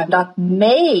 50, and that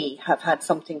may have had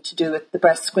something to do with the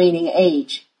breast screening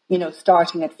age,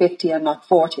 starting at 50 and not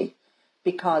 40,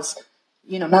 because,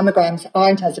 mammograms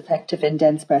aren't as effective in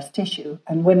dense breast tissue,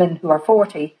 and women who are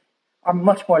 40 are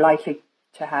much more likely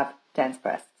to have dense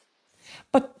breasts.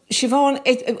 But Siobhan,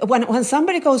 when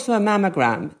somebody goes for a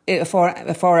mammogram,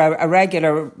 for a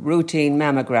regular routine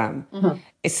mammogram,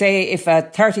 say if a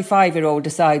 35-year-old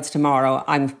decides tomorrow,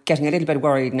 I'm getting a little bit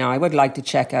worried now, I would like to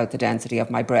check out the density of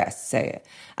my breasts, say,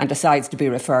 and decides to be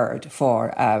referred for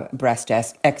a breast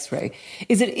X-ray,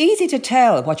 is it easy to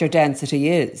tell what your density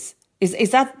is?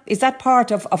 Is that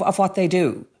part of what they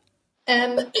do?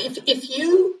 If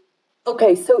you...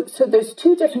 Okay, so there's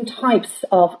two different types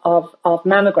of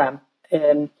mammogram.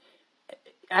 And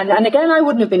again, I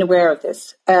wouldn't have been aware of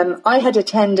this. I had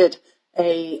attended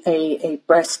a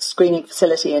breast screening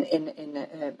facility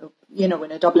in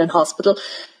a Dublin hospital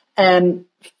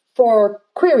for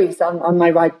queries on my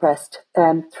right breast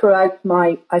throughout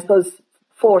my, I suppose,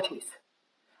 40s.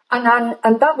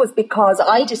 And that was because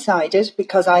I decided,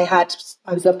 because I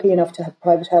was lucky enough to have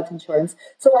private health insurance,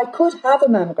 so I could have a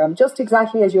mammogram, just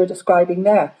exactly as you're describing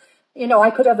there.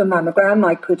 I could have a mammogram,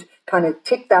 I could kind of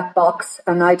tick that box,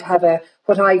 and I'd have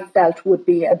what I felt would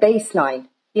be a baseline,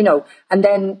 and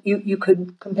then you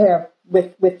could compare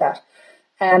with that.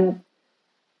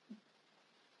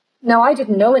 Now, I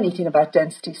didn't know anything about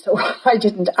density, so I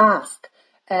didn't ask,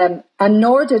 and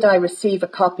nor did I receive a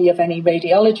copy of any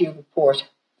radiology report.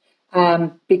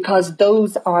 Because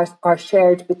those are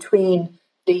shared between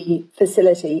the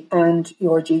facility and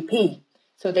your GP.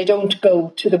 So they don't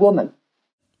go to the woman.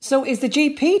 So is the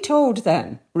GP told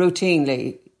then,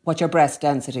 routinely, what your breast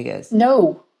density is?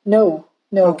 No.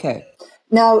 Okay.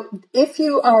 Now, if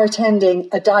you are attending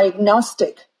a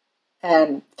diagnostic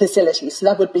facility, so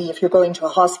that would be if you're going to a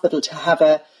hospital to have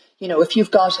if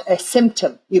you've got a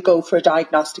symptom, you go for a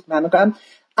diagnostic mammogram,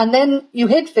 and then you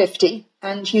hit 50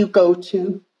 and you go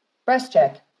to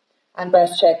BreastCheck. And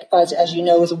BreastCheck, as you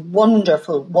know, is a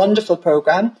wonderful, wonderful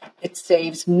program. It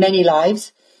saves many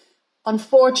lives.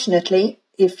 Unfortunately,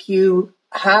 if you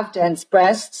have dense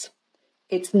breasts,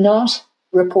 it's not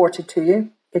reported to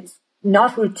you. It's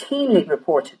not routinely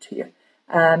reported to you.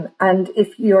 And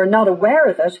if you're not aware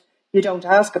of it, you don't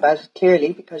ask about it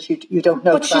clearly because you don't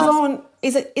know. But Siobhan,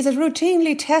 is it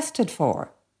routinely tested for?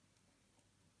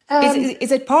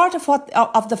 Is it part of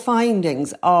the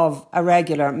findings of a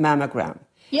regular mammogram?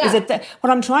 Yeah. Is it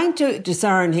what I'm trying to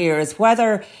discern here is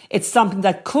whether it's something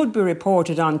that could be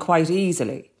reported on quite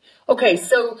easily. Okay,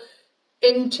 so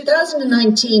in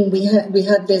 2019 we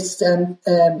had this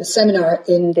seminar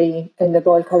in the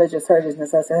Royal College of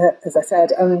Surgeons, as I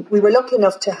said, and we were lucky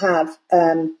enough to have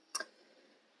a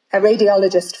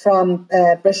radiologist from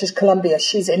British Columbia.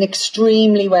 She's an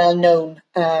extremely well known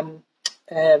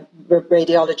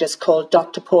radiologist called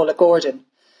Dr. Paula Gordon.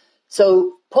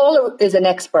 So Paula is an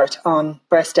expert on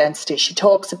breast density. She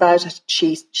talks about it.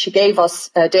 She gave us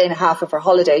a day and a half of her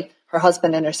holiday. Her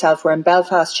husband and herself were in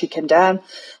Belfast. She came down.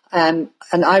 And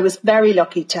I was very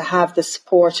lucky to have the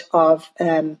support of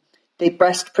the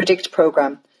Breast Predict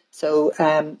programme. So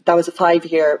that was a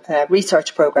 5-year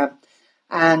research programme.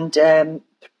 And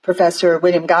Professor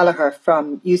William Gallagher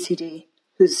from UCD,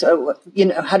 who's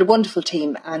had a wonderful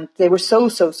team, and they were so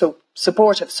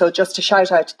supportive. So just a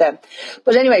shout out to them.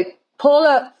 But anyway,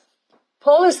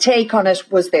 Paula's take on it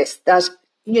was this, that,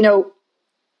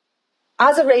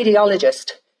 as a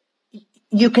radiologist,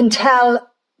 you can tell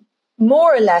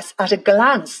more or less at a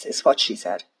glance, is what she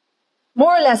said.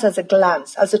 More or less as a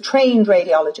glance, as a trained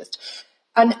radiologist.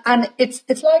 And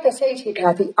it's like I say to you,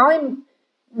 Kathy,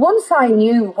 once I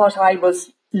knew what I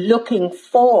was looking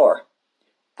for,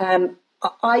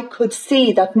 I could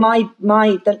see that my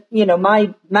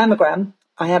mammogram,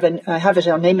 I have it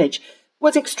on image,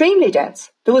 was extremely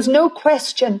dense. There was no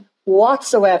question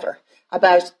whatsoever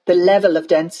about the level of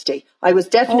density. I was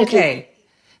definitely... Okay.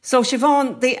 So,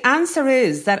 Siobhan, the answer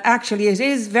is that actually it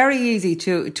is very easy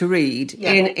to read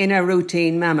in a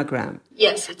routine mammogram.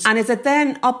 Yes. And is it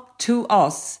then up to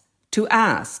us to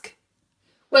ask?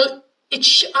 Well,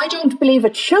 I don't believe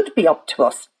it should be up to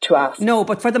us to ask. No,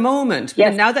 but for the moment,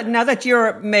 yes. now that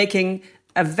you're making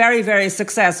a very, very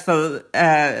successful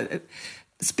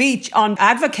speech on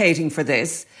advocating for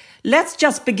this, let's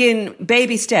just begin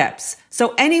baby steps.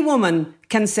 So any woman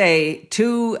can say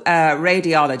to a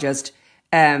radiologist,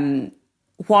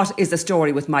 what is the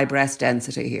story with my breast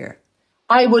density here?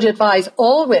 I would advise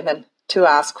all women to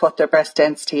ask what their breast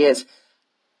density is.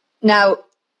 Now,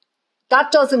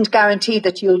 that doesn't guarantee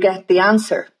that you'll get the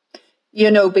answer,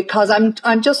 because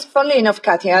I'm just, funnily enough,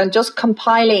 Kathy, I'm just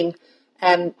compiling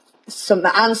some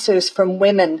answers from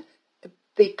women,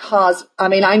 because,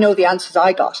 I know the answers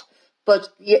I got, but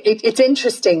it's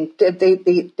interesting,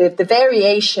 the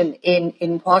variation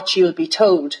in what you'll be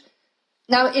told.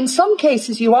 Now, in some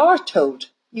cases, you are told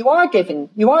what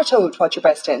your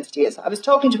breast density is. I was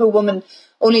talking to a woman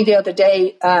only the other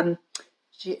day.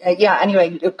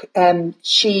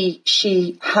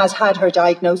 She has had her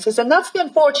diagnosis, and that's the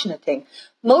unfortunate thing.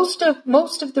 Most of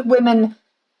the women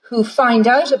who find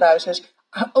out about it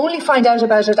only find out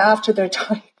about it after they're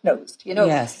diagnosed.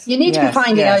 Yes, you need to be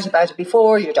finding out about it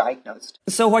before you're diagnosed.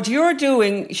 So what you're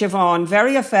doing, Siobhan,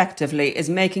 very effectively is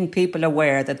making people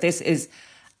aware that this is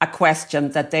a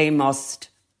question that they must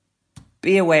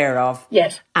be aware of,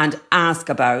 yes, and ask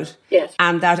about, yes,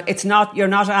 and that you're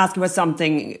not asking for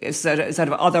something sort of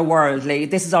otherworldly.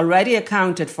 This is already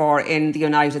accounted for in the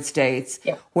United States,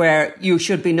 yeah, where you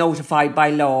should be notified by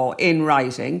law in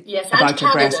writing, yes, about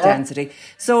your breast density.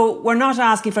 So we're not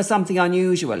asking for something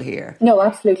unusual here. No,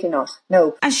 absolutely not.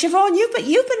 No. And Siobhan,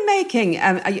 you've been making,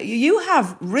 you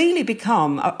have really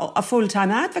become a full-time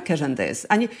advocate on this,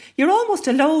 and you're almost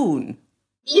alone.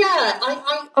 Yeah,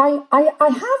 I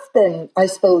have been, I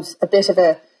suppose, a bit of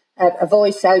a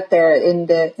voice out there in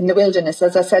the wilderness.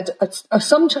 As I said,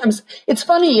 sometimes it's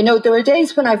funny, there are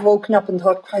days when I've woken up and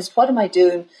thought, Christ, what am I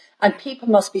doing? And people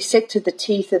must be sick to the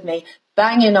teeth of me,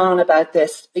 banging on about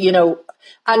this,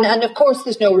 and of course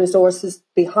there's no resources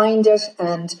behind it.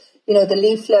 And, the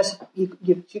leaflet,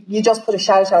 you just put a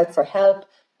shout out for help.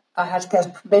 I had to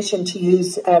get permission to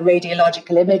use a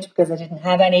radiological image because I didn't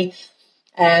have any.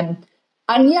 And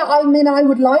yeah, I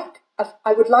would like,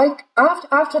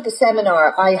 after the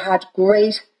seminar, I had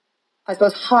great, I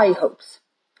suppose, high hopes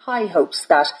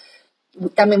that,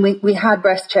 we had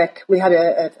BreastCheck, we had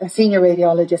a senior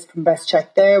radiologist from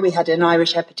BreastCheck there, we had an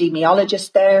Irish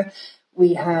epidemiologist there,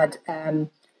 we had,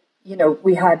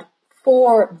 we had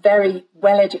 4 very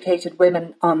well-educated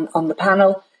women on the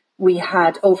panel, we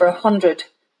had over 100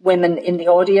 women in the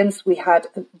audience, we had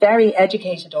a very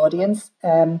educated audience,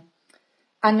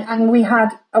 and we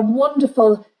had a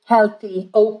wonderful, healthy,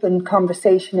 open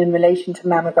conversation in relation to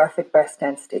mammographic breast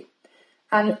density.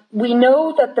 And we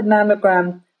know that the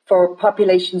mammogram for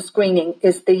population screening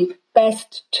is the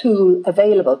best tool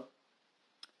available.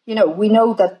 We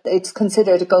know that it's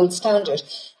considered a gold standard.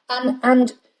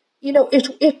 And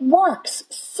it works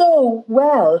so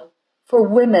well for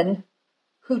women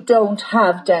who don't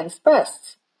have dense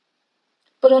breasts.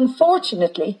 But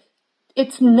unfortunately,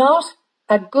 it's not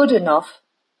a good enough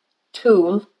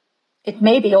tool. It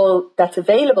may be all that's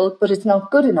available, but it's not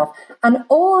good enough. And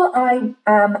all I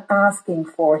am asking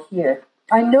for here,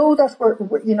 I know that we're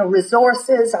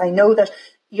resources. I know that,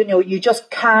 you just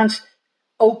can't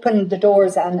open the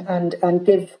doors and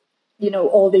give,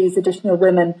 all these additional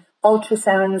women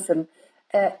ultrasounds and,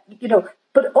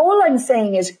 but all I'm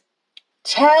saying is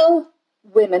tell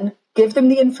women, give them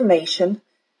the information,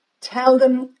 tell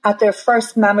them at their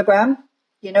first mammogram,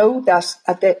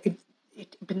 that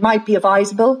it might be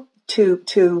advisable to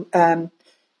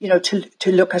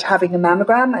look at having a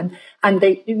mammogram, and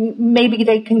maybe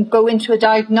they can go into a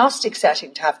diagnostic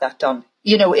setting to have that done.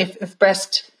 If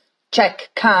Breast Check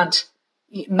can't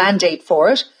mandate for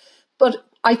it. But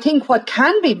I think what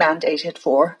can be mandated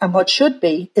for, and what should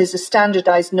be, is a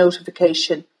standardised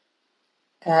notification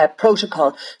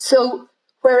protocol. So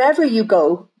wherever you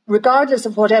go, regardless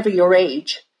of whatever your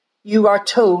age, you are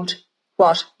told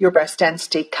what your breast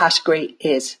density category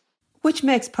is. Which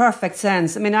makes perfect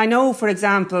sense. I mean, I know, for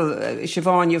example,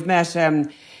 Siobhan, you've met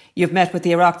with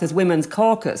the Oireachtas Women's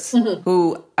Caucus, mm-hmm.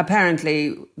 who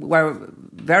apparently were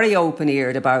very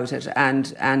open-eared about it, and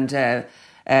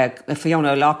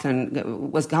Fiona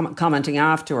O'Loughlin was commenting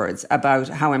afterwards about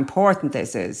how important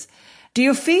this is. Do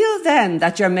you feel then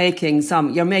that you're making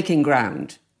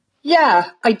ground?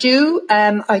 Yeah, I do.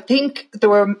 I think there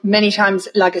were many times,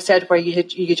 like I said, where you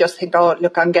just think, oh,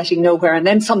 look, I'm getting nowhere, and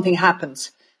then something happens,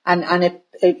 and it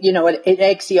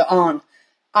eggs you on.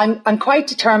 I'm quite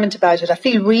determined about it. I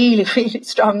feel really, really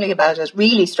strongly about it.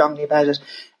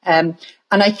 And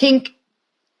I think,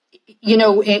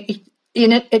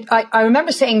 I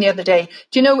remember saying the other day,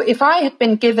 if I had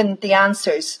been given the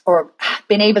answers or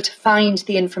been able to find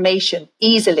the information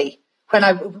easily when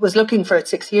I was looking for it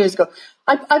 6 years ago,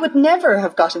 I would never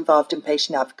have got involved in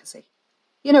patient advocacy.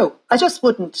 I just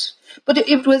wouldn't. But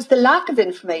it was the lack of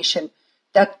information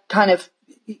that kind of,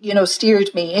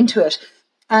 steered me into it.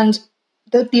 And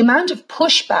the amount of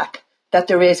pushback that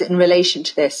there is in relation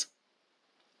to this.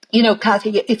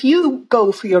 Kathy, if you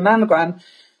go for your mammogram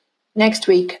next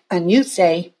week and you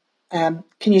say, can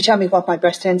you tell me what my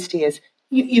breast density is?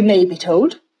 You may be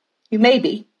told. You may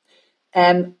be.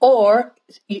 Or,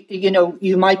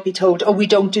 you might be told, oh, we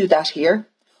don't do that here.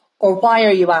 Or why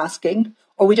are you asking?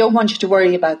 Or we don't want you to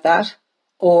worry about that.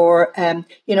 Or, did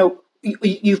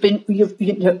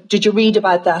you read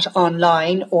about that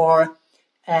online? Or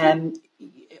you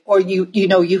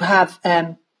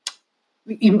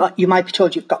might be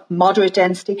told you've got moderate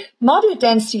density. Moderate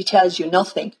density tells you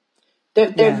nothing.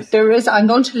 There is. I'm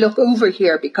going to look over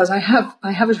here because I have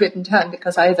it written down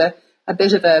because I have a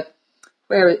bit of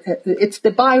it's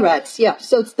the BI-RADS. Yeah,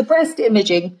 so it's the Breast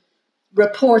Imaging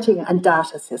Reporting and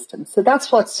Data System. So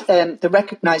that's what's the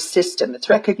recognised system. It's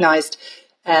recognised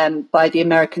by the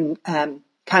American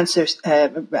Cancer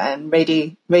and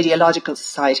Radiological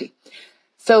Society.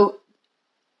 So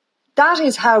that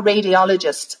is how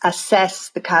radiologists assess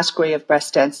the category of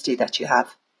breast density that you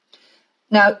have.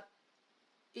 Now,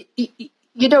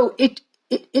 it's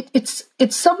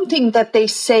something that they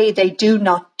say they do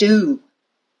not do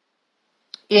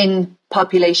in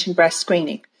population breast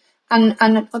screening.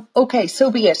 And okay, so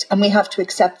be it. And we have to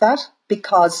accept that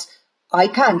because I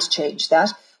can't change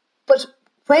that. But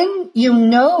when you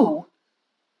know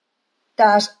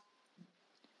that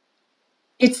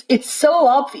it's so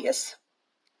obvious,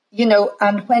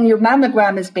 and when your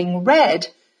mammogram is being read,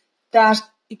 that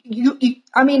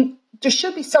there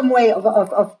should be some way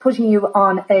of putting you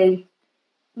on a,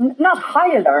 not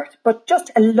high alert, but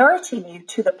just alerting you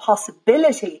to the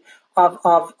possibility of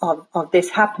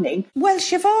this happening. Well,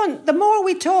 Siobhan, the more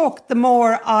we talk, the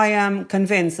more I am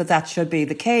convinced that should be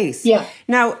the case. Yeah.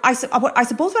 Now, I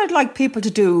suppose what I'd like people to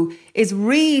do is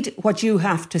read what you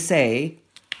have to say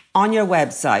on your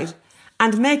website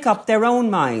and make up their own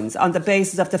minds on the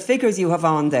basis of the figures you have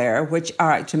on there, which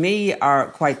are, to me, are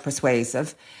quite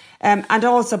persuasive. And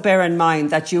also bear in mind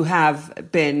that you have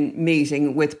been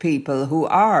meeting with people who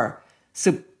are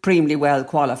supremely well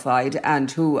qualified and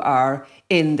who are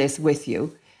in this with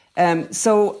you.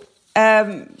 So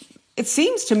it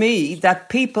seems to me that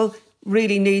people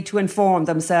really need to inform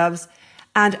themselves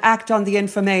and act on the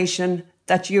information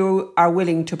that you are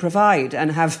willing to provide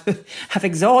and have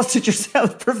exhausted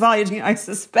yourself providing, I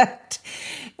suspect.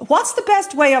 What's the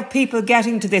best way of people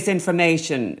getting to this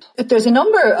information? There's a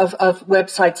number of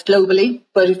websites globally,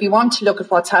 but if you want to look at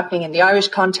what's happening in the Irish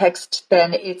context,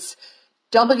 then it's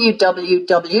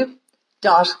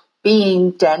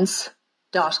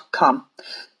www.beingdense.com.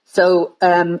 So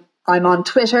I'm on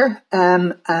Twitter,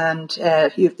 and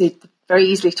it's very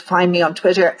easy to find me on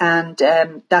Twitter, and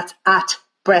that's at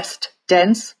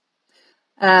BreastDense.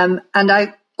 And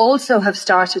I also have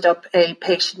started up a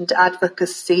patient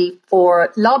advocacy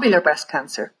for lobular breast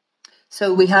cancer.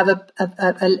 So we have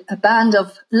a band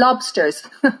of lobsters,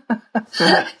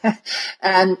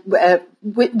 and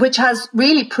which has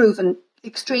really proven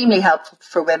extremely helpful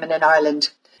for women in Ireland.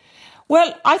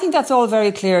 Well, I think that's all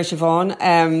very clear, Siobhan.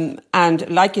 And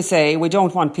like you say, we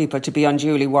don't want people to be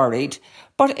unduly worried.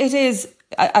 But it is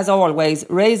as always,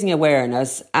 raising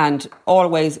awareness and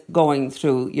always going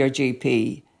through your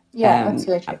GP. Yeah,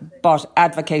 absolutely. But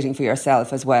advocating for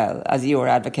yourself as well, as you are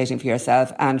advocating for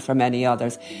yourself and for many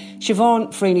others.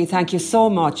 Siobhan Freeney, thank you so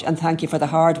much, and thank you for the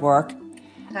hard work.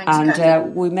 Thanks,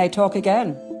 and we may talk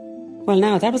again. Well,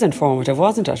 now, that was informative,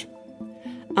 wasn't it?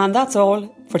 And that's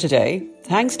all for today.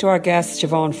 Thanks to our guests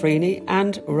Siobhan Freeney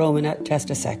and Romina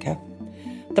Testaseca.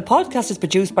 The podcast is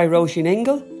produced by Roisin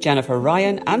Ingle, Jennifer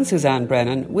Ryan and Suzanne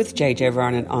Brennan, with JJ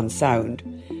Vernon on sound.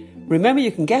 Remember,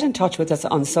 you can get in touch with us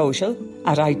on social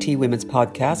at IT Women's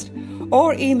Podcast,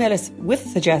 or email us with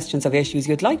suggestions of issues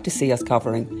you'd like to see us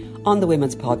covering on the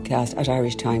Women's Podcast at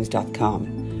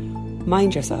irishtimes.com.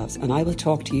 Mind yourselves, and I will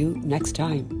talk to you next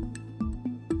time.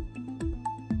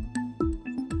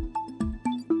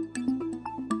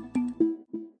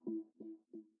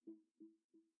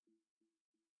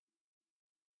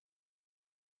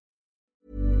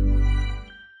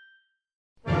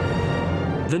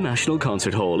 The National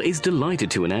Concert Hall is delighted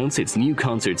to announce its new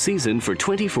concert season for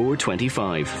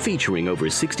 24-25, featuring over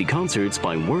 60 concerts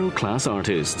by world-class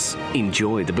artists.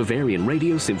 Enjoy the Bavarian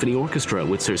Radio Symphony Orchestra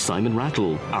with Sir Simon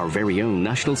Rattle, our very own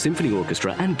National Symphony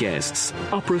Orchestra and guests,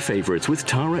 opera favourites with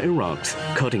Tara Erocht,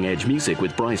 cutting-edge music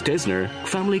with Bryce Desner,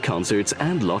 family concerts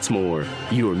and lots more.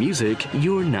 Your music,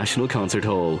 your National Concert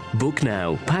Hall. Book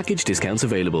now. Package discounts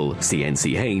available.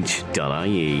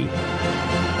 cnch.ie.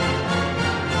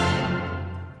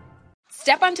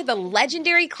 Step onto the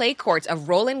legendary clay courts of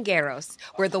Roland Garros,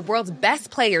 where the world's best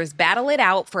players battle it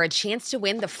out for a chance to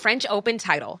win the French Open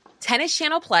title. Tennis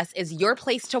Channel Plus is your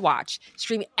place to watch.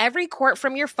 Stream every court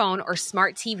from your phone or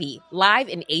smart TV, live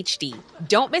in HD.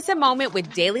 Don't miss a moment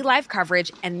with daily live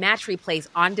coverage and match replays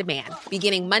on demand,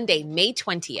 beginning Monday, May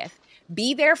 20th.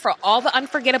 Be there for all the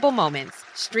unforgettable moments.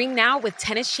 Stream now with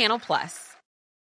Tennis Channel Plus.